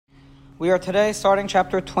We are today starting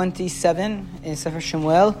chapter 27 in Sefer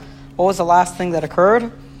Shemuel. What was the last thing that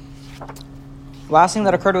occurred? The last thing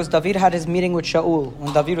that occurred was David had his meeting with Shaul.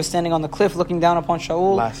 When David was standing on the cliff looking down upon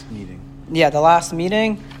Shaul. Last meeting. Yeah, the last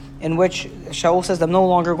meeting in which Shaul says, I'm no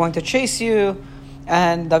longer going to chase you.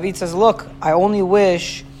 And David says, look, I only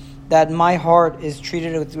wish that my heart is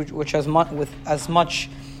treated with as much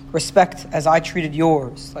respect as I treated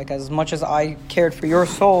yours. Like as much as I cared for your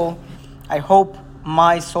soul, I hope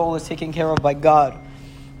my soul is taken care of by God.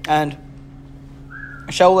 And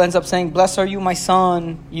Shaul ends up saying, blessed are you, my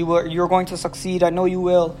son. You're going to succeed. I know you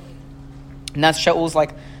will. And that's Shaul's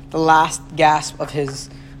like the last gasp of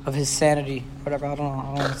his sanity. Whatever. I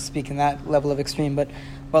don't want to speak in that level of extreme, but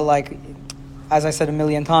like as I said a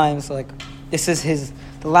million times, like this is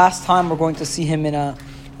the last time we're going to see him in a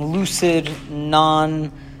lucid,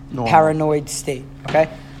 non-paranoid state. Okay?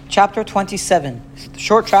 Chapter 27.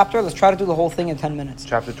 Short chapter. Let's try to do the whole thing in 10 minutes.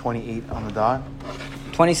 Chapter 28 on the dot.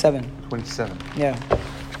 27. 27. Yeah.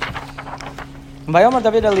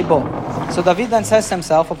 So David then says to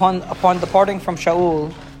himself, upon departing from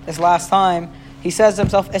Shaul, this last time, he says to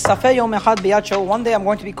himself, one day I'm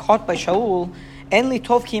going to be caught by Shaul.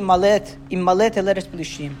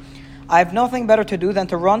 I have nothing better to do than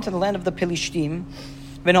to run to the land of the Pelishtim.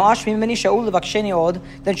 Then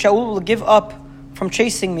Shaul will give up from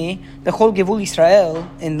chasing me, the whole Givul Israel,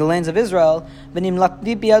 in the lands of Israel, and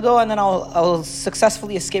then I'll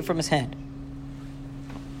successfully escape from his hand.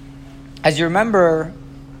 As you remember,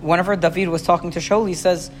 whenever David was talking to Shaul, he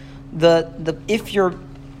says, if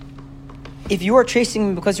you are chasing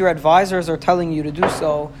me because your advisors are telling you to do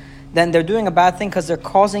so, then they're doing a bad thing because they're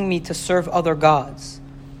causing me to serve other gods.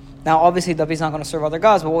 Now, obviously, David's not going to serve other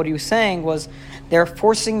gods, but what he was saying was, they're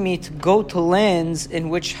forcing me to go to lands in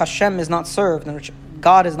which Hashem is not served, in which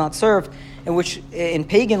God is not served, in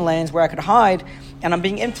pagan lands where I could hide, and I'm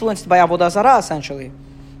being influenced by Avodah Zarah, essentially.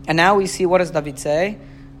 And now we see, what does David say?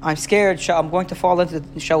 I'm scared, I'm going to fall into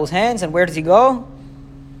Shaul's hands, and where does he go?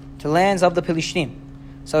 To lands of the Pelishtim.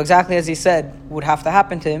 So exactly as he said would have to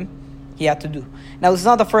happen to him, he had to do. Now, this is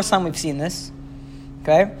not the first time we've seen this.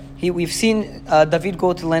 Okay? We've seen David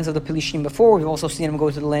go to the lands of the Pelishtim before. We've also seen him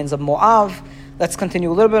go to the lands of Moab. Let's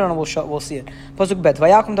continue a little bit and we'll see it. Pasuk Bet.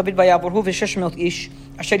 Vayakum David vayavorhu v'sheshmot ish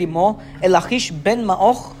asher imo el Achish ben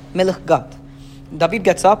Ma'och melech Gad. David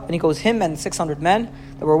gets up and he goes, him and 600 men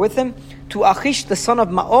that were with him, to Achish, the son of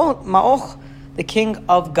Ma'och, the king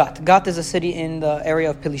of Gat. Gat is a city in the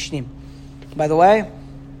area of Pelishtim. By the way,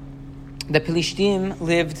 the Pelishtim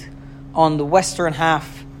lived on the western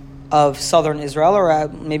half of southern Israel, or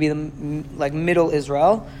maybe the middle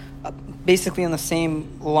Israel, basically on the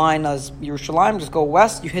same line as Yerushalayim. Just go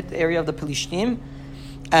west, you hit the area of the Pelishtim,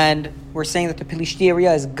 and we're saying that the Pelishtim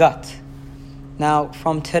area is Gat. Now,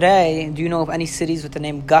 from today, do you know of any cities with the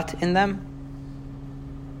name Gat in them?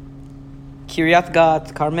 Kiryat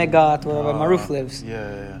Gat, Karmeh Gat, wherever Maruf lives.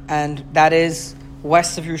 Yeah. And that is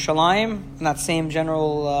west of Yerushalayim, in that same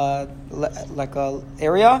general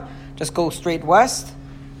area. Just go straight west.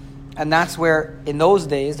 And that's where, in those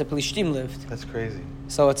days, the Pelishtim lived. That's crazy.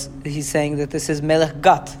 So he's saying that this is Melech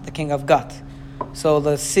Gat, the king of Gat. So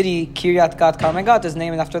the city Kiryat Gat, Karmeh Gat, is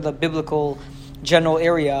named after the biblical general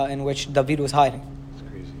area in which David was hiding. That's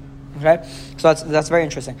crazy. Okay? So that's very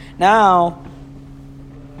interesting. Now,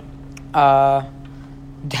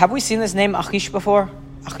 have we seen this name Achish before?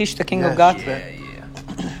 Achish, the king of Gat? Yeah.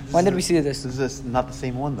 When did we see this? This is not the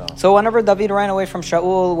same one though. So whenever David ran away from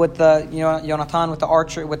Shaul with the Yonatan with the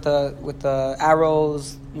archer with the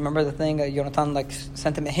arrows, you remember the thing that Yonatan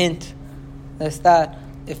sent him a hint, that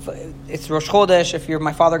if it's Rosh Chodesh, if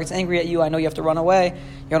my father gets angry at you, I know you have to run away.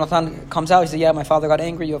 Yonatan comes out. He says, "Yeah, my father got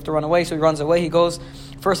angry. You have to run away." So he runs away. He goes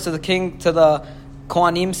first to the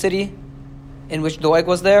Kohanim city, in which Doeg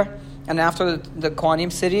was there, and after the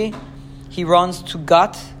Kohanim city, he runs to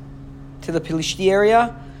Gat, to the Pelishti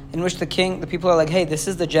area, in which the people are like, hey, this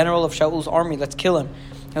is the general of Shaul's army, let's kill him.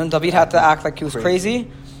 And David had to act like he was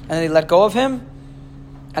crazy, and they let go of him.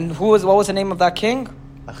 And what was the name of that king?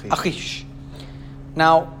 Achish.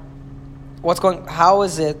 Now, how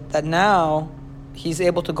is it that now he's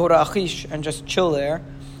able to go to Achish and just chill there,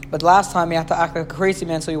 but last time he had to act like a crazy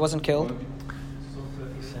man so he wasn't killed?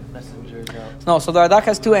 He sent messengers out. No, so the Radak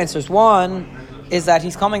has two answers. One is that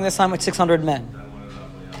he's coming this time with 600 men.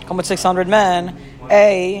 Come with 600 men,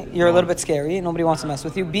 A, you're a little bit scary, nobody wants to mess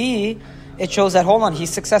with you. B, it shows that, hold on, he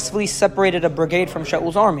successfully separated a brigade from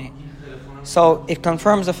Shaul's army. So it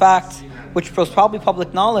confirms the fact, which was probably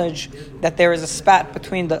public knowledge, that there is a spat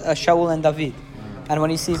between Shaul and David. And when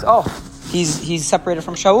he sees, he's separated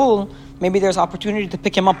from Shaul, maybe there's opportunity to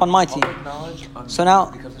pick him up on my team. Knowledge so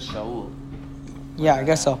now, because of Shaul. Yeah, I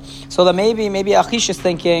guess so. So that maybe Achish is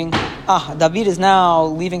thinking, David is now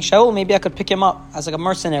leaving Shaul. Maybe I could pick him up as like a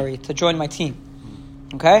mercenary to join my team.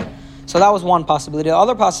 Okay? So that was one possibility. The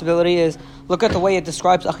other possibility is, look at the way it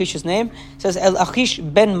describes Achish's name. It says, El Achish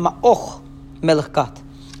ben Ma'och melech Gat.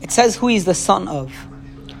 It says who he's the son of.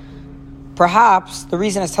 Perhaps the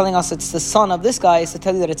reason it's telling us it's the son of this guy is to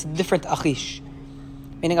tell you that it's a different Achish.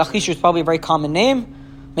 Meaning Achish is probably a very common name.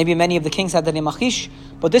 Maybe many of the kings had the name Achish.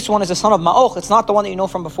 But this one is the son of Ma'och. It's not the one that you know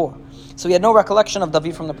from before. So he had no recollection of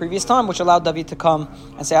David from the previous time, which allowed David to come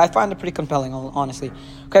and say, I find it pretty compelling, honestly.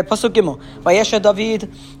 Okay, Pasuk Gimel. Vayesha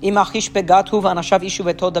David im Achish begat hu v'anashav ishu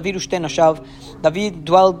veto David u'shtei nashav. David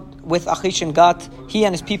dwelled with Achish in Gat, he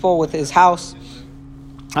and his people with his house.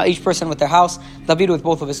 Each person with their house. David with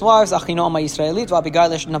both of his wives. Achinoam Yisraelit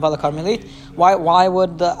v'Abigail Naval Carmelit. Why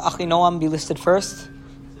would Achinoam be listed first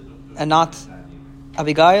and not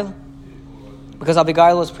Abigail? Because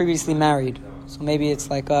Abigail was previously married. So maybe it's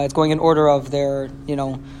like it's going in order of their.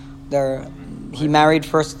 He married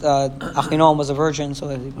first. Achinoam was a virgin, so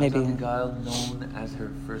maybe. Was Abigail known as her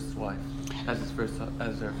first wife, as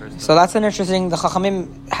her first. So that's an interesting. The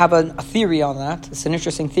Chachamim have a theory on that. It's an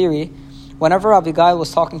interesting theory. Whenever Abigail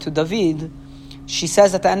was talking to David, she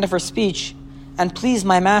says at the end of her speech, "And please,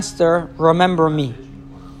 my master, remember me."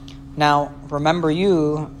 Now, remember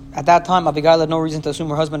you. At that time, Abigail had no reason to assume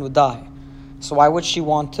her husband would die. So why would she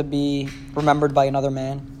want to be remembered by another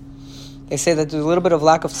man? They say that there's a little bit of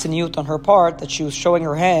lack of tzniut on her part, that she was showing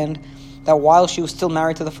her hand, that while she was still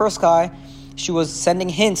married to the first guy, she was sending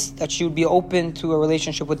hints that she would be open to a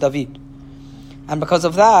relationship with David. And because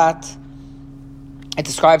of that, it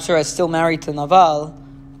describes her as still married to Naval,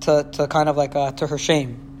 to kind of like, to her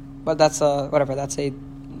shame. But that's that's a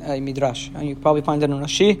midrash. And you probably find it in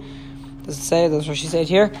Rashi. Does it say? Does Rashi say it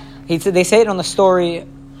here? They say it on the story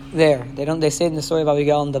there. They say it in the story of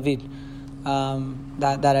Abigail and David.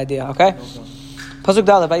 That idea, okay? Pasuk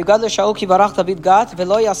Daled. Vayugad leShaul ki varach David Gat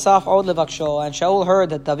velo yasaf od levaksho. And Shaul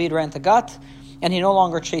heard that David ran to Gat, and he no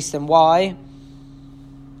longer chased him. Why?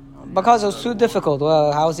 Because it was too difficult.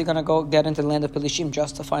 Well, how is he going to go get into the land of Pelishim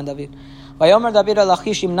just to find David? Vayomer David al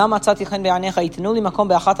Achish im na matzati chen be'anecha itnu li makom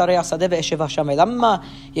be'achat arei hasadeh ve'eshev sham. Lamma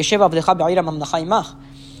yeshev avdecha be'ir mamnacha imach.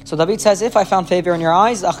 So David says, if I found favor in your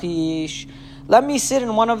eyes, Achish, let me sit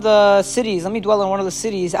in one of the cities. Let me dwell in one of the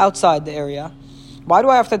cities outside the area. Why do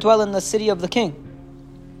I have to dwell in the city of the king?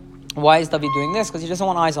 Why is David doing this? Because he doesn't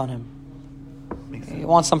want eyes on him. He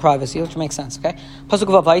wants some privacy, which makes sense. Okay. Pasuk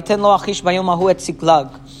Vav. Vayiten lo Achish bayom hahu et Siklag.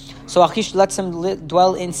 So Achish lets him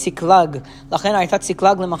dwell in Siklag. Lachen aytat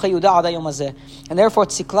Siklag lemachei Yehuda ad hayom hazeh. And therefore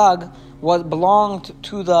Siklag belonged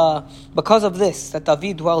to because of this, that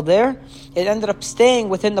David dwelled there, it ended up staying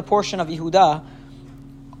within the portion of Yehuda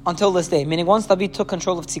until this day. Meaning once David took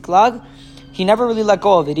control of Tziklag, he never really let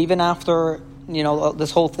go of it. Even after,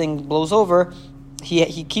 this whole thing blows over,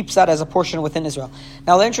 he keeps that as a portion within Israel.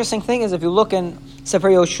 Now the interesting thing is, if you look in Sefer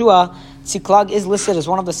Yoshua, Tziklag is listed as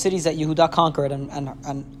one of the cities that Yehuda conquered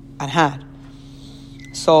and had.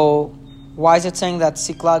 So why is it saying that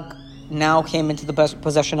Tziklag now came into the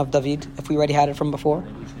possession of David, if we already had it from before?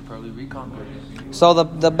 Maybe they probably reconquered it. So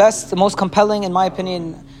the most compelling, in my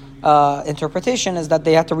opinion, interpretation is that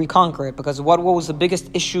they had to reconquer it, because what was the biggest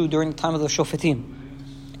issue during the time of the Shofetim?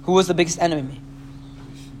 Who was the biggest enemy?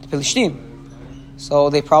 The Pelishtim. So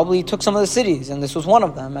they probably took some of the cities, and this was one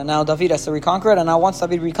of them, and now David has to reconquer it, and now once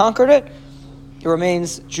David reconquered it, it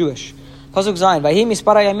remains Jewish. Pasuk Zayin. Vahi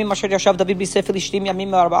mispara yamim asher yashav David b'sei Pelishtim yamim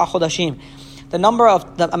ve'arba'a chodashim. The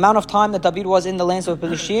amount of time that David was in the lands of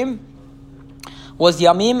Pelishtim was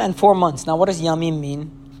Yamim and 4 months. Now, what does Yamim mean?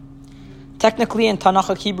 Technically, in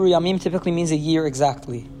Tanakh Hebrew, Yamim typically means a year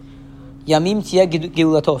exactly. Yamim tiyeh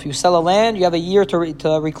geulato. If you sell a land, you have a year to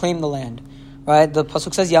reclaim the land. Right? The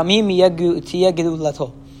pasuk says Yamim tiyeh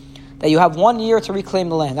geulato. That you have 1 year to reclaim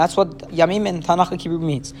the land. That's what Yamim in Tanakh Hebrew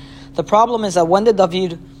means. The problem is that when did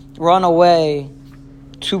David run away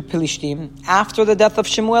to Pelishtim? After the death of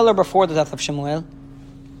Shemuel or before the death of Shemuel?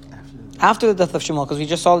 After the death of Shemuel, because we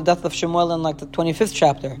just saw the death of Shemuel in the 25th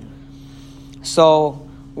chapter. So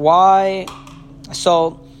why?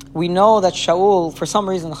 So we know that Shaul, for some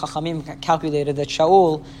reason, the Chachamim calculated that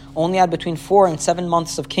Shaul only had between 4 and 7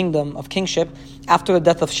 months of kingship after the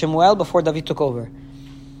death of Shemuel, before David took over.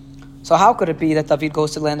 So how could it be that David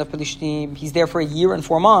goes to the land of Pelishtim? He's there for a year and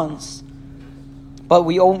 4 months. But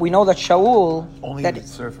we know that Shaul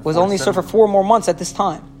was only served for 4 more months at this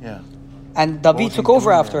time. Yeah. And David took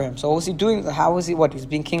over after him. So what was he doing? How was he? He's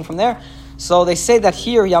being king from there? So they say that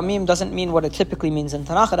here Yamim doesn't mean what it typically means in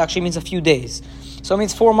Tanakh. It actually means a few days. So it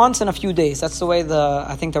means 4 months and a few days. That's the way the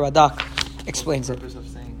Radak explains it. The purpose of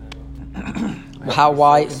saying that.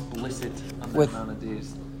 Why? So explicit on with. amount of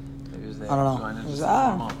days. He was there. I don't know. So I know It was- just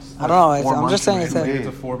 4 months. I don't know. I'm 4 just months saying and it's two a, days.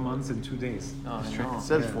 To 4 months and 2 days. Oh, I know. It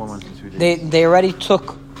says 4 months and 2 days. they already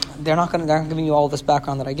took. They're not giving you all this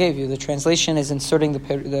background that I gave you. The translation is inserting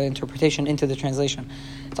the interpretation into the translation.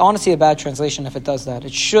 It's honestly a bad translation if it does that.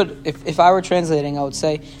 It should. If I were translating, I would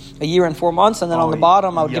say a year and 4 months, and then on the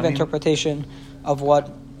bottom I would give Yamim. interpretation of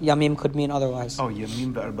what Yamim could mean otherwise. Oh,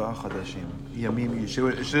 Yamim ve'arba'a chadashim. Yamim, you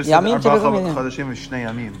should have said Yamim arba'a typically means- chadashim v'shnei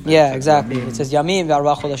yamim. Yeah, exactly. Yamim. It says Yamim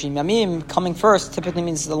ve'arba chodashim. Yamim coming first typically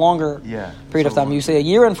means the longer period of so time. You say a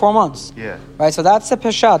year and 4 months. Yeah. Right, so that's a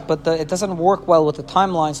peshat, but it doesn't work well with the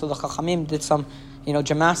timeline. So the Chachamim did some,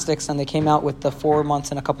 gymnastics, and they came out with the 4 months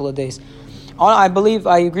and a couple of days. I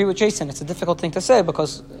agree with Jason. It's a difficult thing to say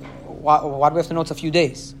because why do we have to know it's a few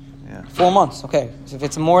days? Yeah. 4 months, okay. So if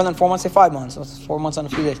it's more than 4 months, say 5 months. So it's 4 months and a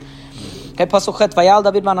few days. Okay, pasuk chet. Vayal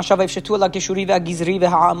David v'anashav v'yifshetu el hageshuri v'hagizri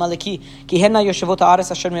v'ha'amaleki ki henna yoshavot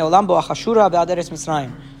ha'aretz asher me'olam bo achashura v'ad eretz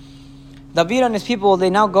Mitzrayim. David and his people, they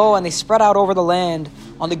now go and they spread out over the land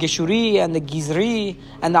on the Geshuri and the Gizri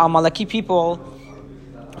and the Amaleki people,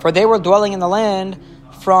 for they were dwelling in the land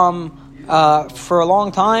from for a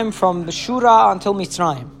long time, from Shura until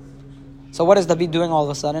Mitzrayim. So what is David doing all of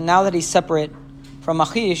a sudden? Now that he's separate from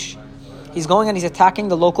Achish, he's going and he's attacking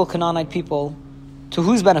the local Canaanite people. To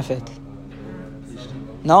whose benefit?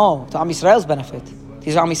 No, to Am Yisrael's benefit.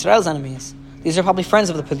 These are Am Yisrael's enemies. These are probably friends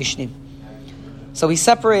of the Pelishtim. So he's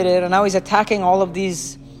separated, and now he's attacking all of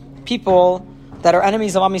these people that are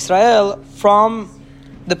enemies of Am Yisrael from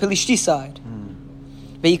the Pelishti side.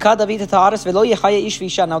 Now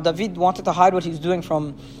David wanted to hide what he was doing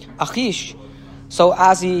from Achish. So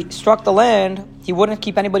as he struck the land, he wouldn't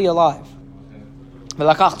keep anybody alive. And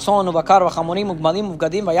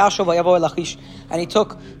he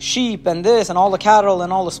took sheep and this and all the cattle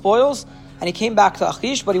and all the spoils, and he came back to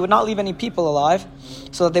Achish, but he would not leave any people alive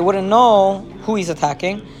so that they wouldn't know who he's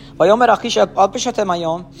attacking. So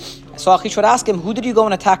Achish would ask him, who did you go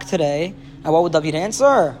and attack today? And what would David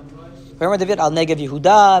answer? Remember David, Al Negev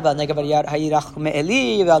Yehuda, Al Negev Hayirach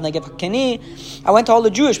Me'eli, Al Negev Keni. I went to all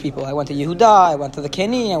the Jewish people. I went to Yehuda, I went to the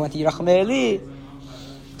Keni, I went to Yirach Me'eli.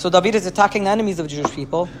 So David is attacking the enemies of Jewish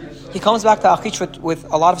people. He comes back to Achish with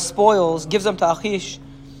a lot of spoils, gives them to Achish.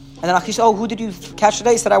 And then Achish, who did you catch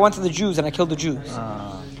today? He said, I went to the Jews and I killed the Jews.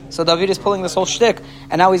 So David is pulling this whole shtick,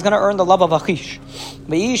 and now he's going to earn the love of Achish.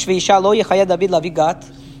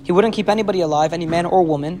 He wouldn't keep anybody alive, any man or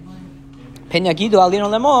woman. Lest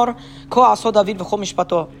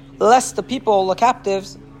the people, the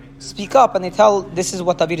captives, speak up and they tell, this is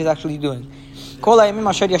what David is actually doing.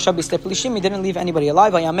 He didn't leave anybody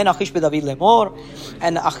alive.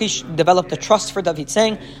 And Achish developed a trust for David,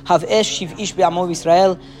 saying, David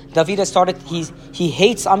has started, he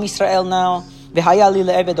hates Am Yisrael now.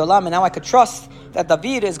 And now I could trust that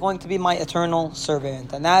David is going to be my eternal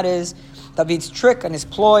servant. And that is David's trick and his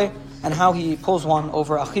ploy and how he pulls one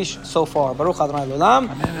over Achish so far. Baruch Adonai L'olam.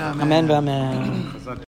 Amen. Amen.